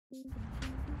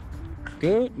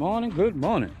Good morning, good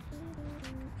morning.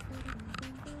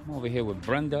 I'm over here with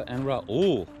Brenda and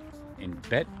Raul in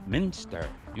Bedminster,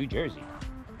 New Jersey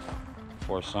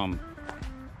for some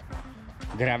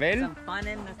gravel. Some fun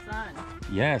in the sun.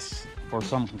 Yes, for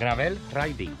some gravel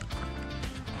riding.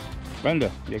 Brenda,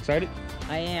 you excited?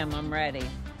 I am, I'm ready.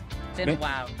 Been a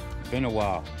while. Been a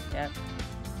while. Yep.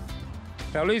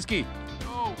 Pauliski,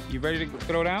 Yo. you ready to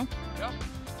throw down? Yep.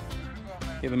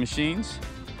 Here are the machines.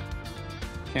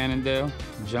 Cannondale,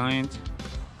 Giant,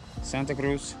 Santa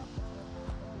Cruz.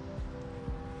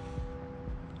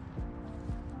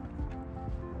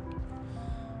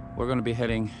 We're gonna be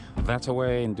heading that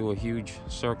way and do a huge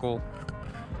circle.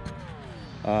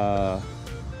 I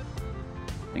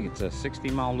think it's a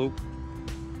 60-mile loop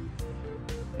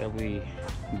that we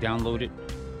downloaded.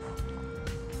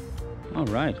 All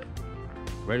right,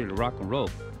 ready to rock and roll.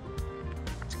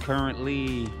 It's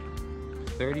currently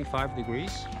 35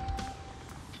 degrees.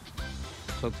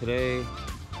 So today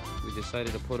we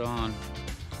decided to put on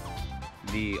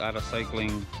the Ada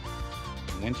Cycling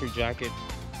winter jacket,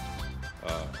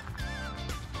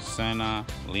 Santa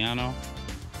Liano,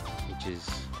 which is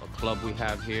a club we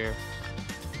have here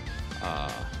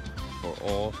for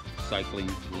all cycling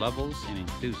levels and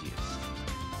enthusiasts.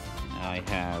 I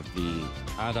have the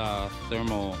Ada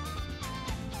Thermal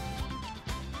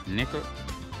Knicker,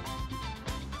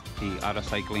 the Ada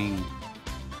Cycling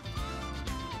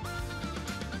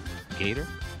Gator,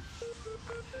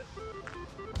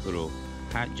 little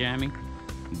hat jammy,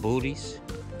 booties,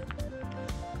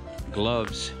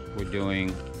 gloves. We're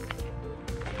doing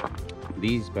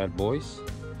these bad boys,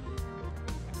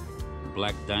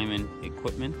 Black Diamond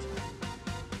equipment,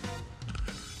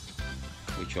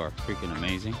 which are freaking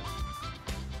amazing.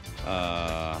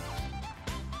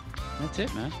 That's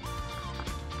it, man.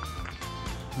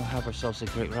 We'll have ourselves a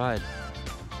great ride.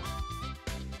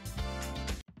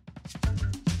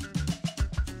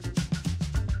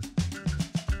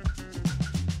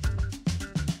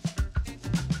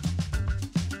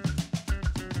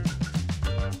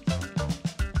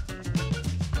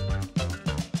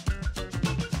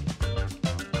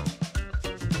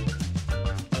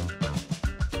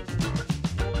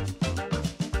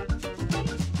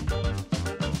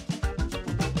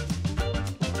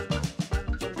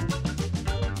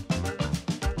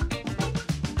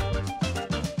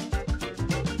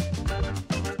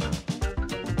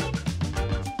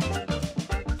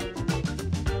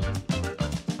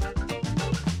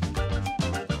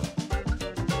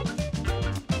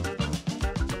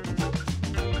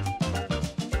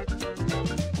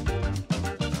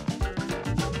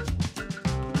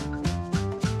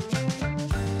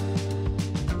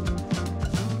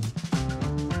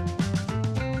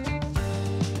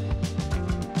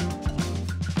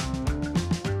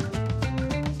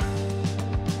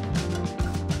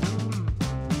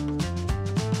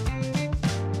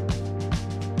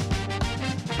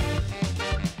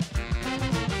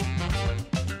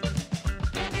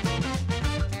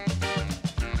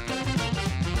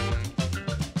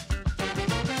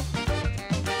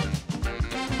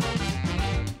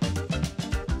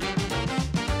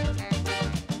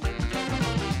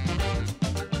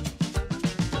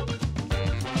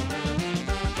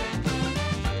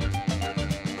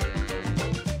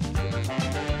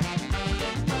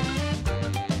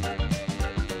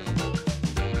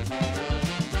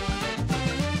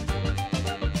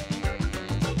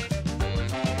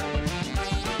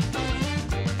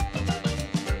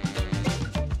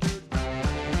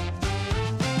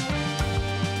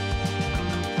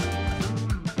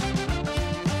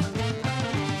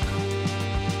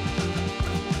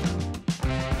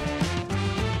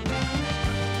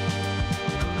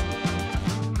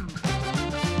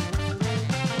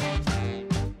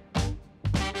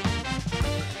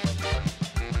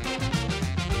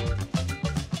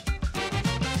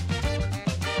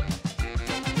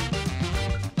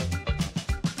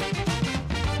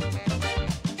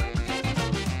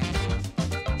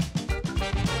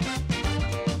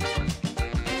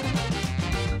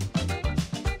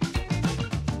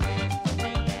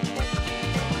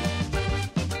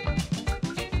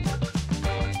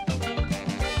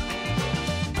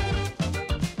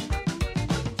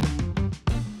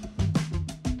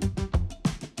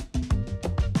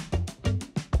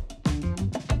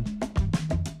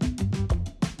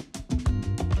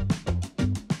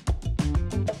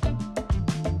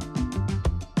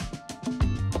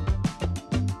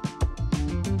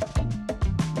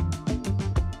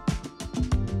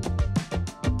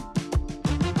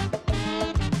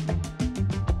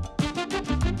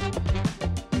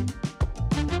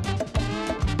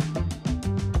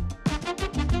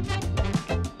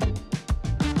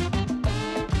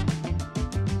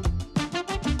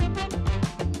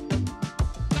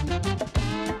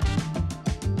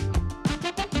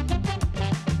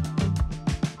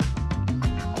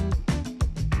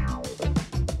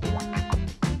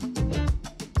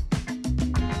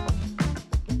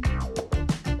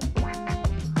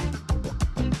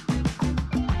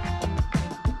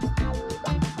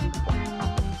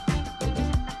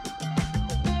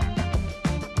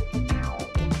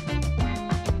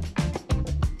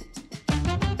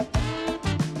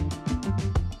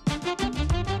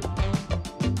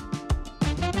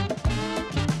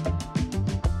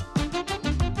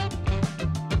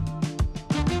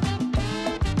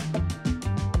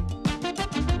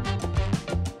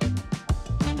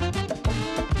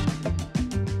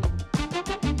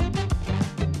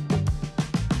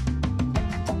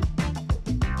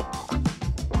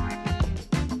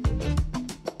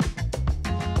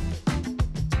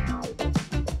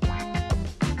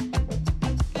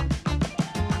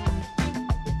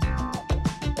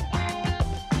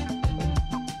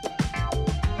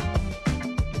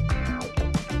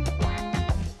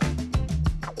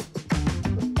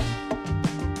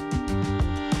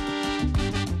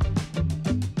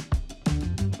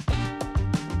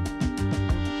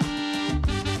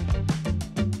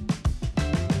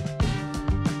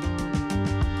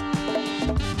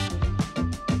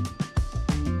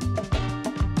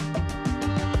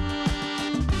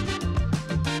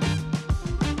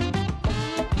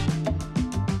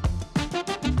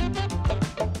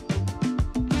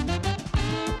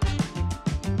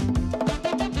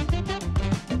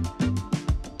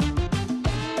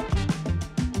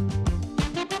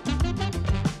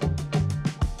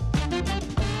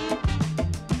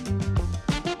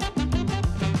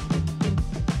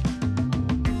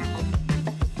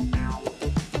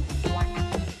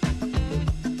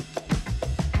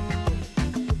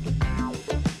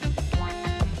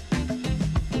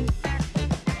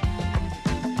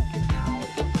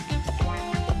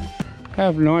 I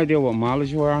have no idea what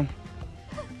mileage you are on.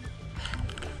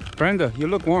 Brenda, you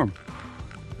look warm.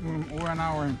 We're an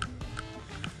hour in.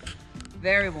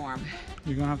 Very warm.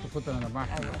 You're gonna have to put that in the back.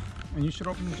 I will. And you should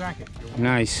open the jacket.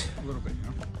 Nice. A little bit,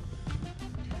 you know?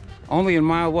 Only in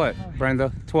mile what,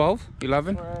 Brenda? 12?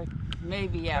 11? Or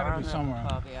maybe, yeah, Gotta be around somewhere.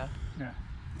 12, yeah. Yeah.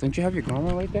 Don't you have your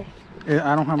Garmin right there?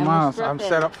 Yeah, I don't have And miles. we're I'm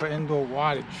stripping. set up for indoor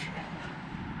wattage.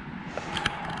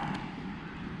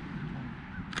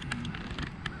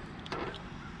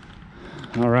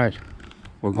 All right.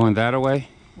 We're going that away.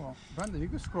 Well, Brenda, you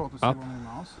can scroll to see Up. how many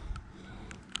miles.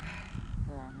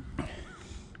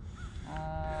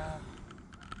 Uh,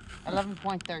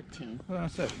 11.13.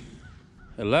 That's it.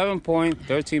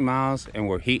 11.13 miles, and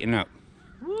we're heating up.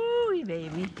 Woo,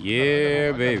 baby.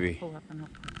 Yeah, baby. Pull up and up.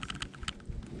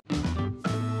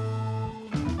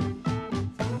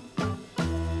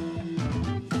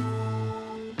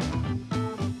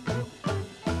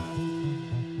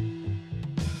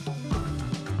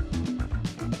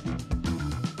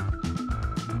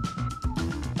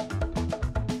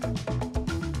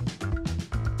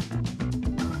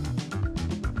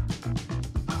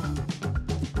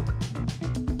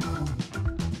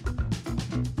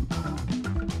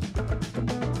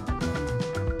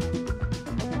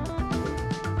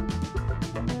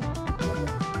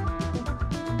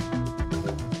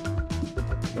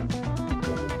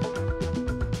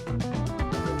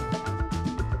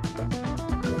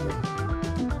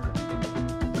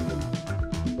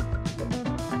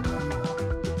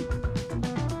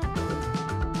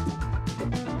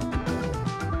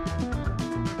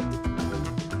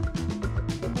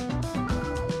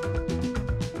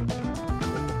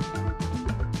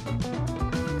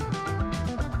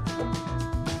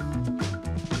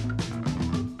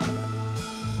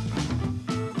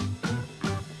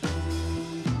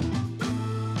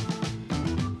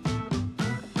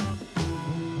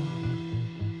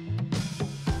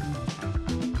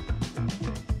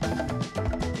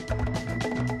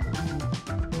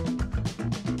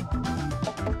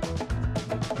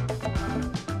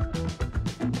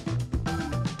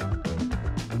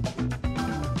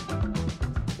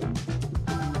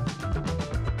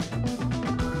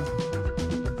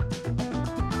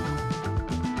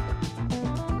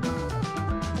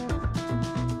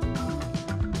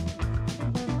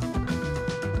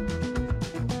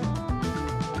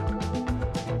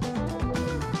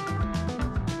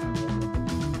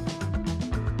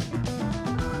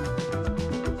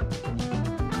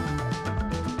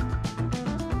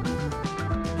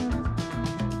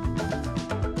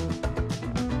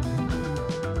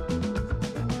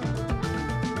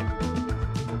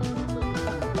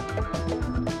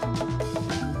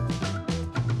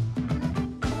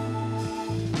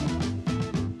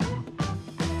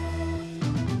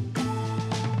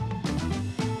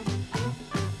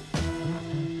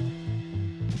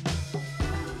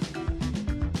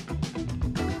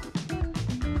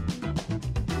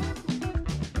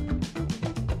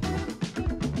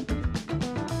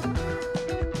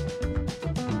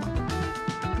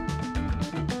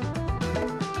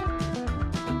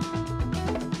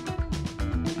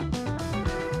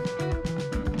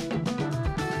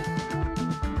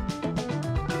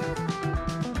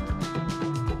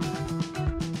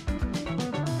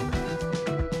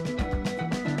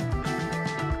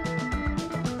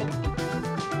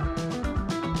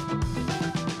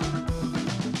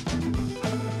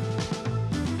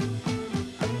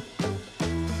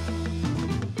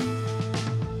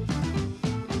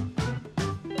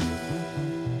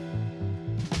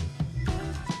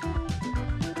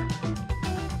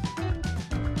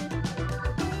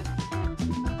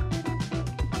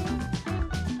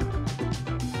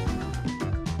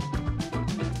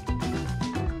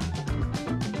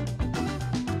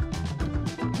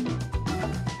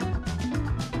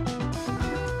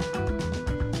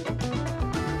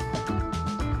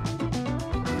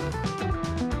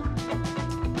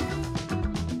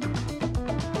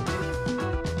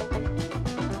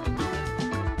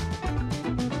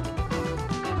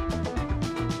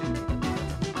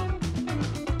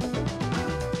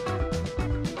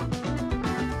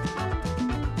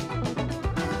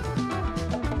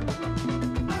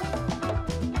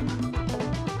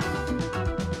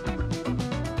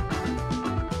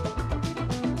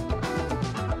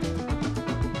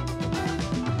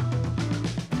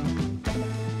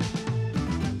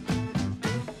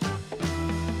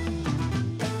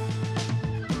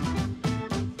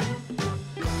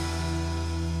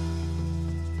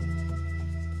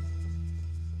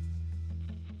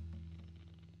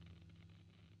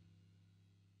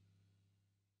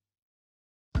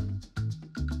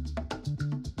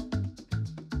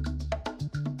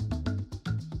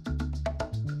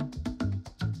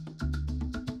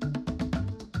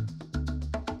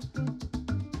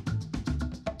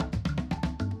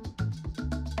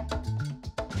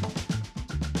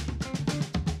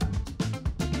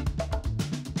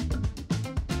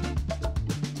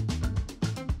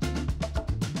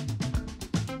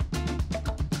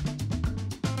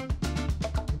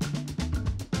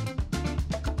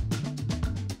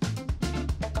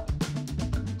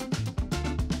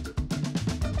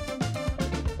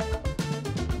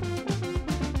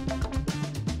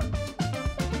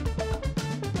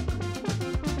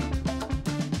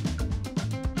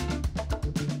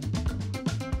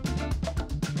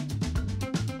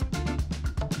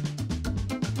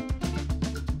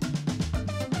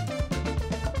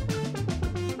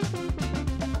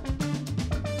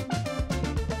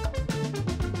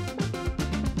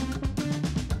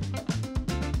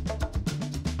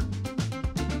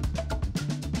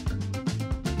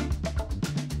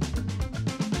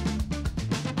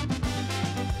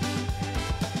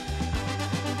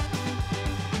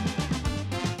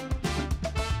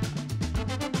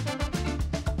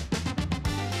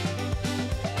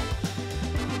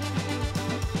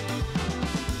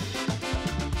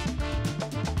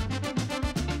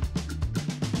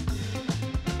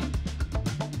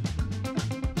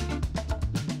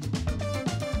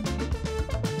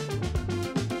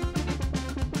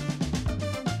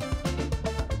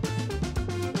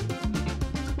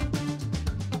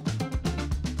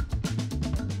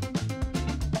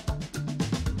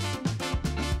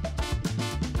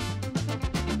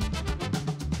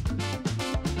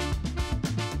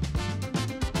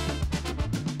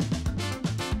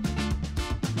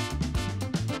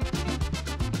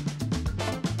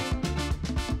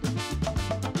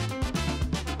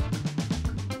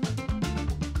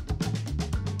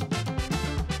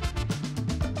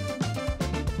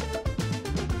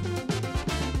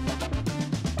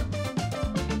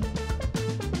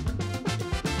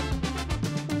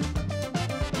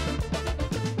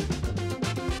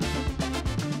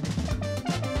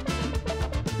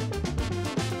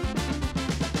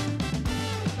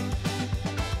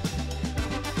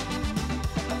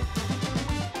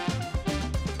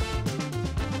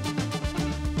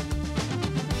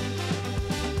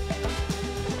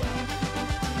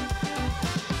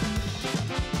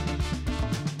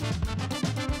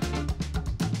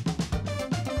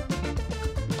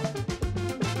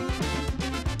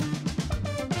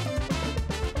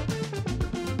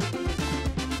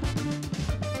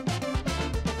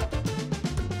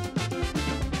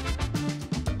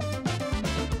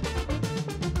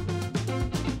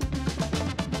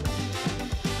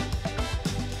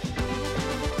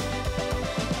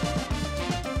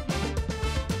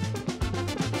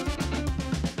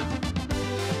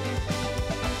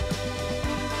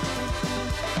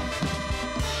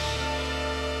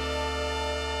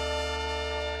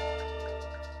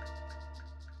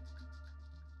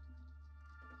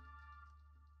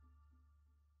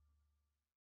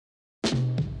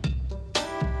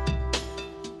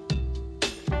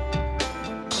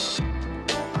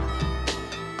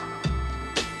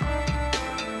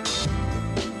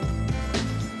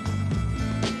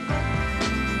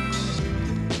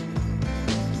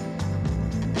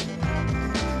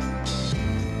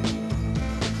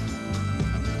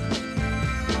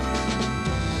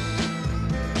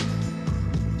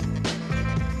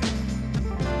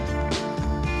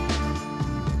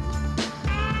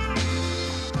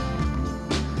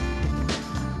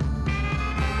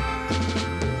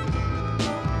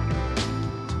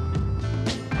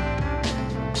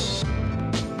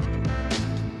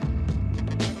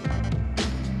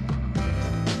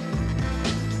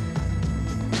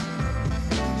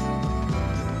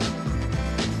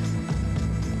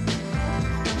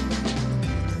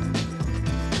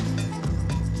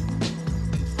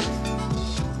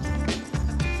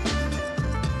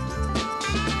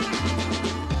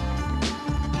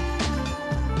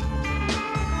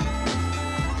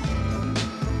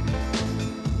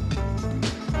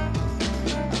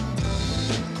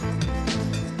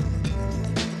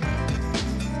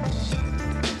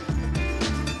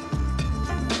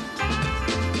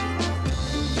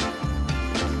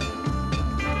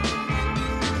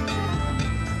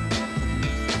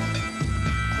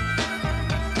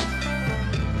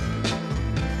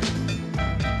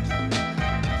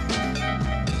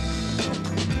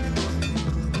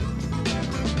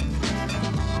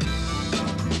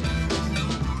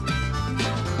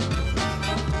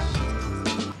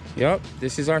 Yep,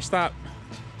 this is our stop.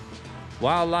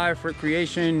 Wildlife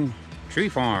Recreation Tree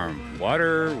Farm.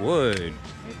 Water, wood.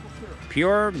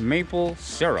 Pure maple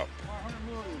syrup.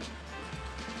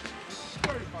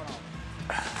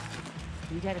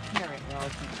 You got a carrot,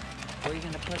 Allison. Where are you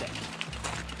gonna put it?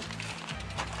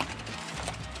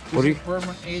 What do you? This is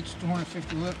bourbon aged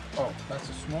 250 lit. Oh, that's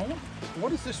a small one?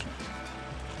 What is this one?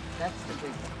 That's the big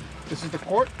one. This is the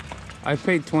quart? I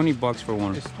paid 20 bucks for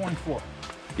one. It's 24.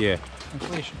 Yeah.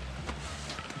 Inflation.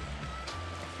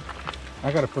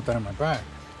 I gotta put that in my bag.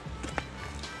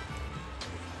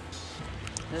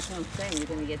 That's what I'm saying. You're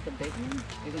gonna get the big one?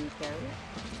 You're gonna carry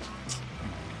it?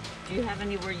 Do you have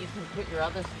anywhere you can put your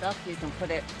other stuff? You can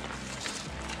put it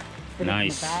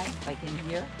Nice. in the bag, like in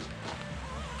here?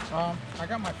 I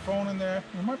got my phone in there.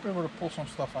 You might be able to pull some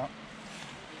stuff out.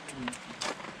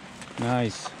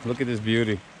 Nice. Look at this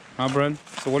beauty. Huh, Brent?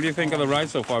 So what do you think of the ride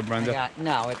so far, Brenda? Yeah,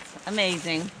 no, it's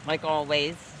amazing, like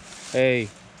always. Hey,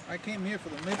 I came here for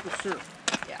the maple syrup.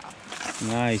 Yeah.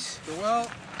 nice.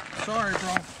 Well, sorry,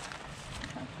 bro.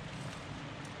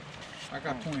 I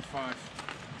got 25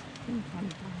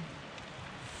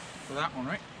 for that one,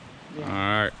 right? Yeah. All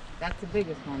right. That's the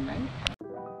biggest one, right?